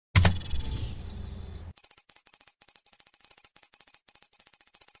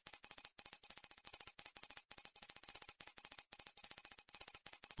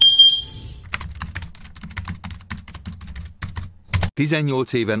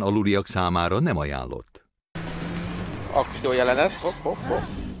18 éven aluliak számára nem ajánlott. Akció jelenet. Hopp.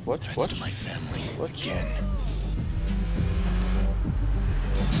 Bocs.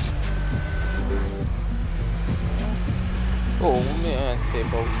 Ó, milyen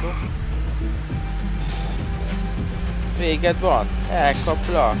szép autó. Véged van?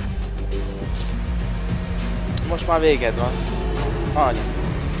 Elkaplak. Most már véged van. Annyi.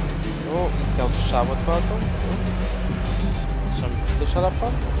 Jó, itt autósávot tartom. Semmi biztos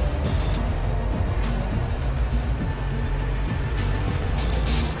alapban.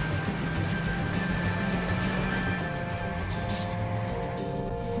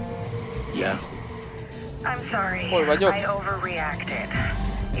 Yeah. I'm sorry. Hol vagyok? I overreacted.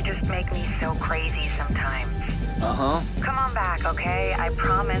 You just make me so crazy sometimes. Uh-huh. Come on back, okay? I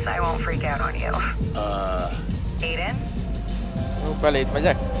promise I won't freak out on you. Aiden? Jó, beléd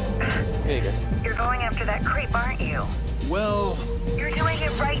megyek. Vége. You're going after that creep, aren't you? Well... You're doing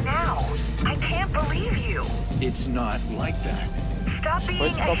it right now. I can't believe you. It's not like that. Stop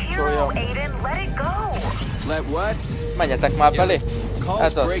being a hero, Aiden. Let it go. Let what? Menjetek már belé.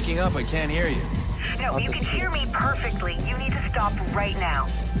 Call's breaking up, I can't hear you. No, you can hear me perfectly. You need to stop right now.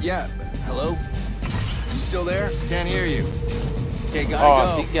 Yeah, hello? You still there? Can't hear you. Okay,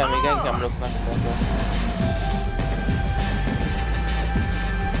 gotta go. Igen, még engem löknek.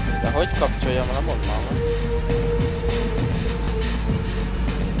 De hogy kapcsoljam, nem mondom.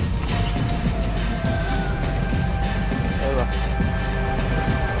 Jó.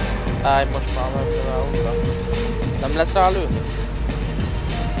 Állj, most már mentem el újra. Nem lehet rá lőni?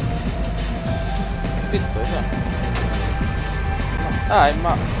 Biztos, nem? Állj,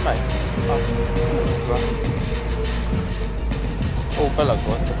 már meg. Ó,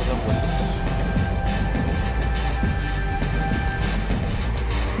 belagoltam, az nem volt biztos.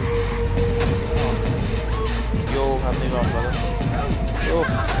 Jó, hát mi van vele? Jó,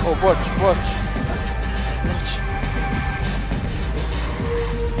 ó, bocs.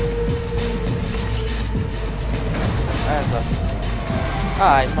 Ez az.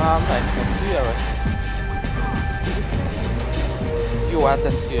 Állj, már meg, hülye vagy. Jó, hát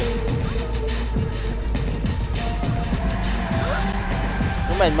ez hülye.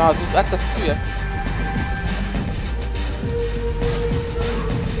 No menj már az út, hát ez hülye.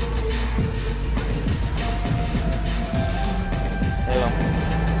 Jó.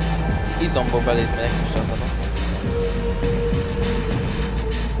 Izomból beléd megyek, most adom.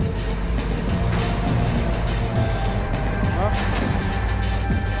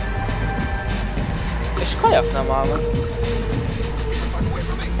 És kajak nem áll meg.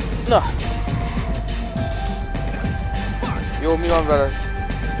 Na! Jó, mi van veled?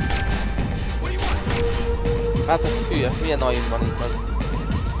 Hát ez hülye, milyen aim van itt meg?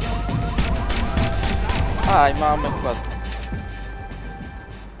 Állj már meg, vad!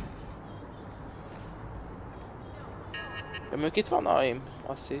 Még itt van aim,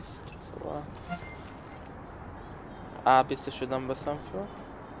 assist, szóval... Á, biztos, hogy nem veszem fel.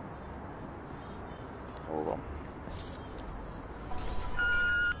 Hol van?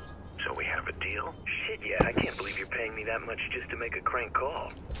 So we have a deal? Shit, yeah, I can't believe you're paying me that much just to make a crank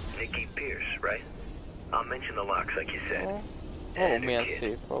call. Nikki Pierce, right? I'll mention the locks like you said. Oh, milyen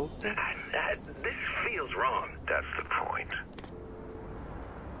szép autó. This feels wrong. That's the point.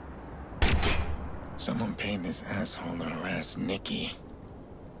 Someone paid this asshole to harass Nikki.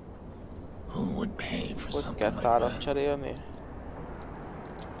 Who would pay for something like that? Cserélni?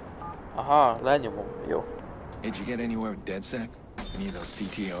 Aha, lenyomom, jó. Did you get anywhere with DedSec? Any of those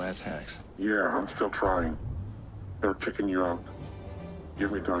CTOS hacks? Yeah, I'm still trying. They're kicking you out.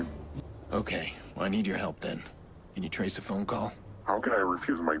 Give me time. Okay, well I need your help then. Can you trace a phone call? How can I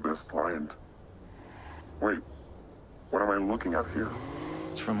refuse my best client? Wait, what am I looking at here?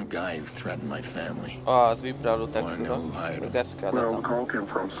 It's from a guy who threatened my family. Az vibráló Wanna know who hired him? Well, the call came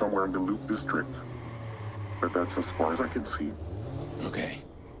from somewhere in the Loop district. But that's as far as I can see. Okay.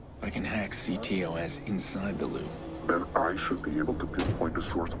 I can hack CTOS inside the Loop. Then I should be able to pinpoint the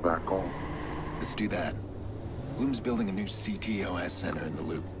source of that call. Let's do that. Bloom's building a new CTOS center in the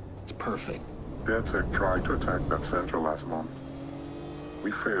Loop. It's perfect. DedSec tried to attack that center last month.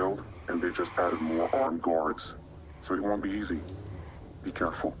 We failed, and they just added more armed guards. So it won't be easy. Be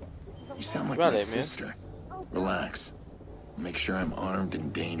careful. You sound like my sister. Relax. Make sure I'm armed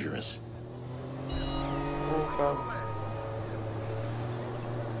and dangerous.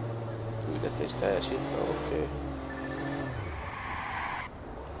 Küldetés teljesítve, oké.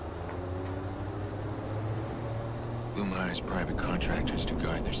 Bloom hires private contractors to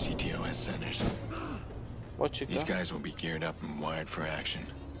guard their CTOS centers. These guys will be geared up and wired for action.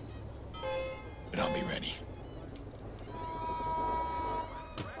 But I'll be ready.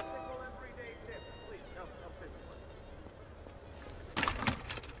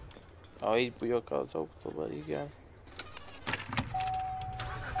 Ha így bújok az autóba, igen.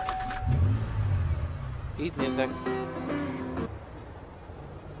 Így nézek.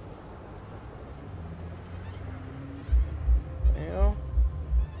 Jó.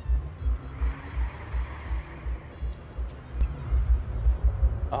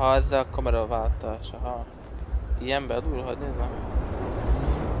 Aha, ezzel a kameraváltás, aha. Ilyen belül, hogy nézem.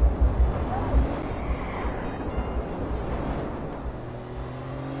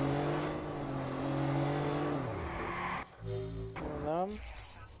 Nem.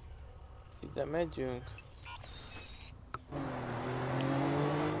 Ide megyünk.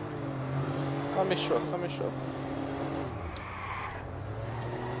 Nem is rossz, nem is rossz.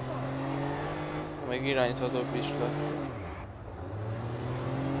 Még irányítóbb is lett.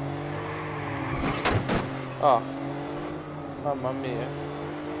 Ah. Mamma mia.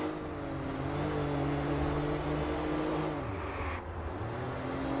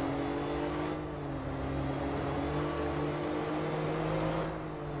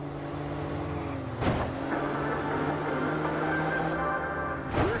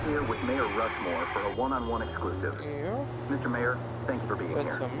 For a one-on-one exclusive. Yeah. Mr. Mayor, thank you for being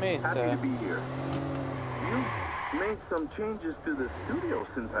here. Happy to be here. You made some changes to the studio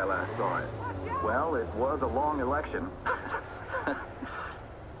since I last saw it. Well, it was a long election.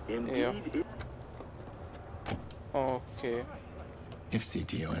 Indeed. Okay. If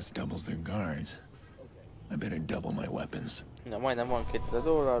CTOS doubles their guards, I better double my weapons. Na, majdnem van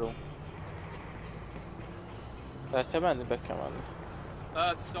 $2000. El kell menni, be kell menni.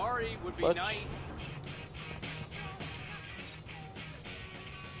 Sorry, would be nice.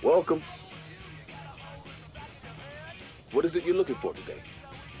 Welcome. What is it you're looking for today?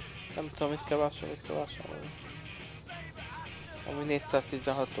 Nem tudom, mit kell vásárolni, Ami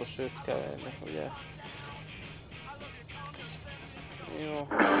 416-os őt kell venni, ugye? Jó.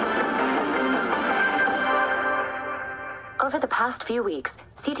 Over the past few weeks,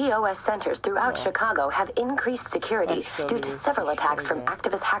 CTOS centers throughout Chicago have increased security due to several attacks from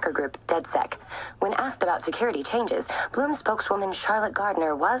activist hacker group DedSec. When asked about security changes, Bloom spokeswoman Charlotte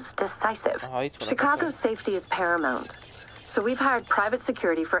Gardner was decisive. Chicago's safety is paramount, so we've hired private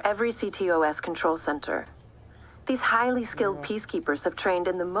security for every CTOS control center. These highly skilled peacekeepers have trained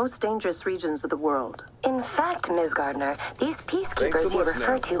in the most dangerous regions of the world. In fact, Ms. Gardner, these peacekeepers you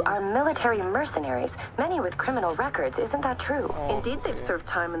refer to are military mercenaries, many with criminal records. Isn't that true? Indeed, they've served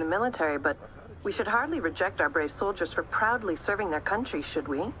time in the military, but we should hardly reject our brave soldiers for proudly serving their country, should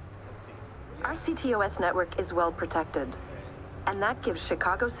we? Our CTOS network is well protected, and that gives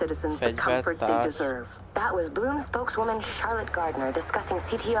Chicago citizens the comfort they deserve. That was Bloom spokeswoman Charlotte Gardner discussing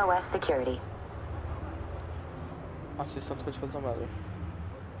CTOS security. Azt viszont hogy hozzam elő?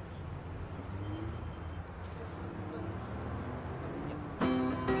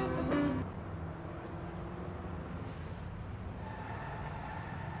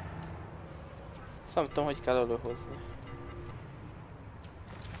 Nem tudom, hogy kell előhozni.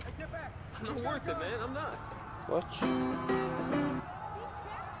 I'm not worth it, man. I'm not. Bocs.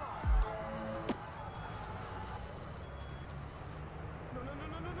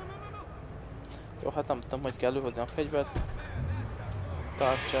 Jó, hát nem tudom, hogy kell előhozni a fegyvert.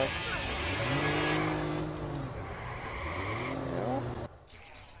 Tartsák. Jó.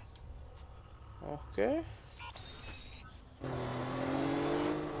 Oké.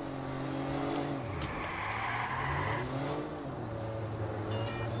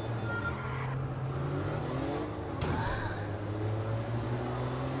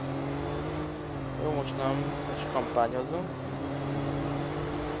 Jó, most nem, most kampányozunk.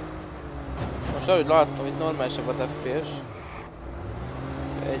 Most ahogy láttam, itt normálisabb az FPS.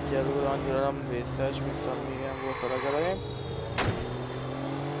 Egyelőre annyira nem vészes, mint amilyen volt a legelején.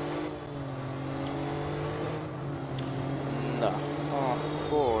 Na,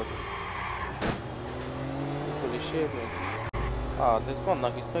 akkor... Hol is érünk? De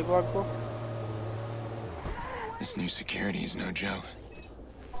vannak itt megvágók. This new security is no joke.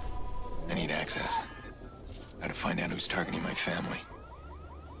 I need access. Gotta find out who's targeting my family.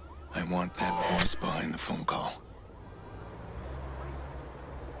 I want that voice behind the phone call.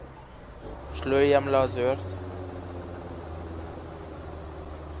 Most lőjem le az őrt.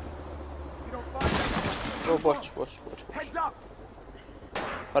 Jó, bocs.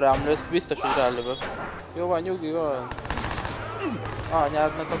 Ha rám lősz, biztos, hogy rálövök. Jó van, nyugi van.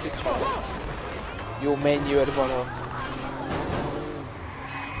 Anyádnak a picsába. Jó, mennyi őr van ott.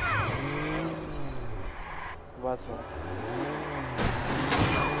 Vázol.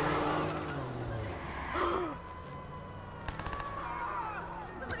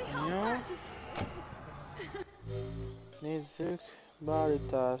 Jó. Nézzük.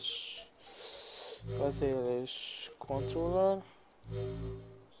 Beállítás. Vezérlés controller.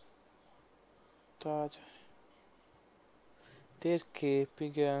 Tehát térkép,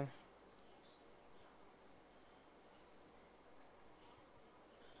 igen.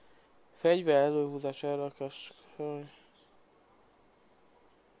 Fegyver előhúzás elrakás.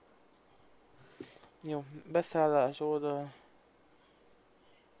 Jó, beszállás oldal.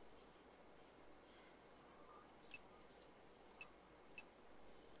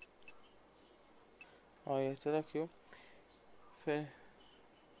 Értelek, jó.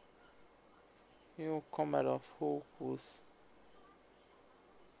 Jó, kamera, fókusz.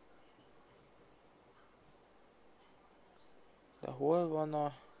 De hol van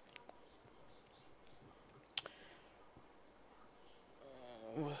a...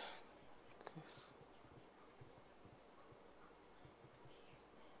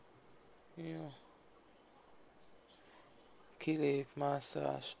 Jó. Kilép,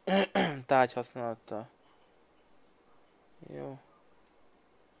 mászás. Tárgy használata. Jó.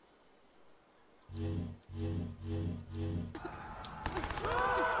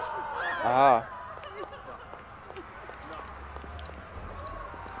 Aha.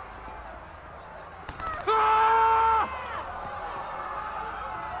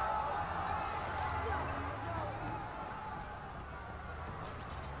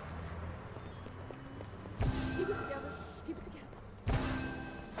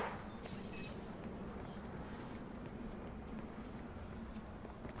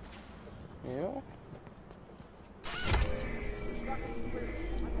 Jó.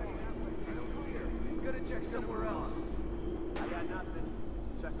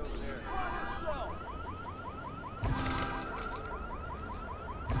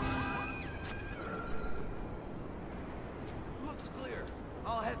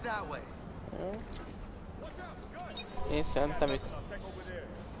 Én szerintem itt...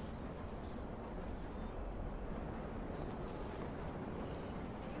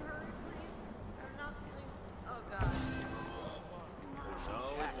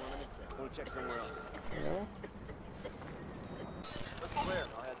 Yeah. Looks clear.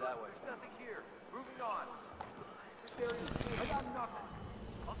 I'll head that way. There's nothing here. Moving on. This area. I got nothing.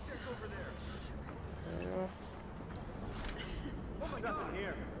 I'll check over there. Yeah. Oh my God. Nothing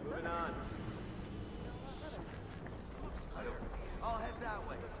here. Moving on. I'll head that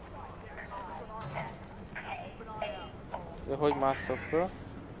way. De hogy másszok föl?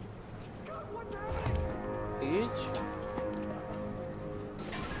 Így.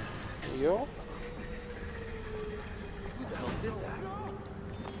 Jó.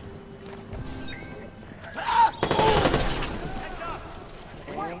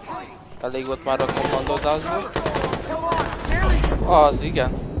 Elég volt már a kommandozásból. Az,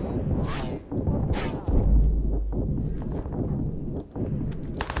 igen.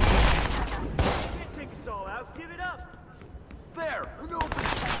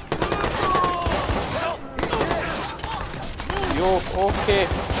 Jó, oké.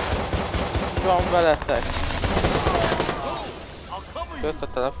 Van veletek. Kösz a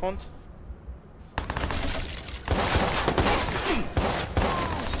telefont.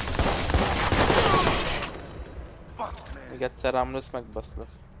 Még egyszer rám lesz, megbaszlak.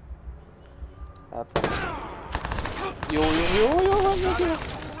 Hát... Jó, van, jó.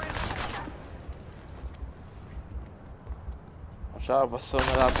 Most elbasszol,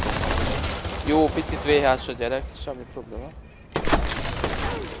 mert látom. Jó, picit VH-s a gyerek, semmi probléma.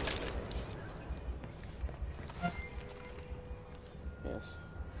 Yes.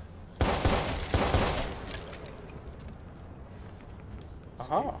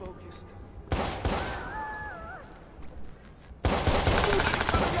 Aha.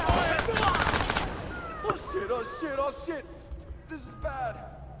 Oh shit. This is bad.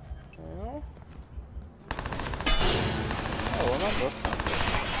 Jó, nem rossz.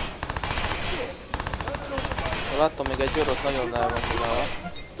 Láttam még egy orosz nagyon el van csinálva.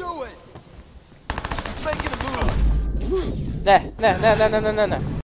 Ne.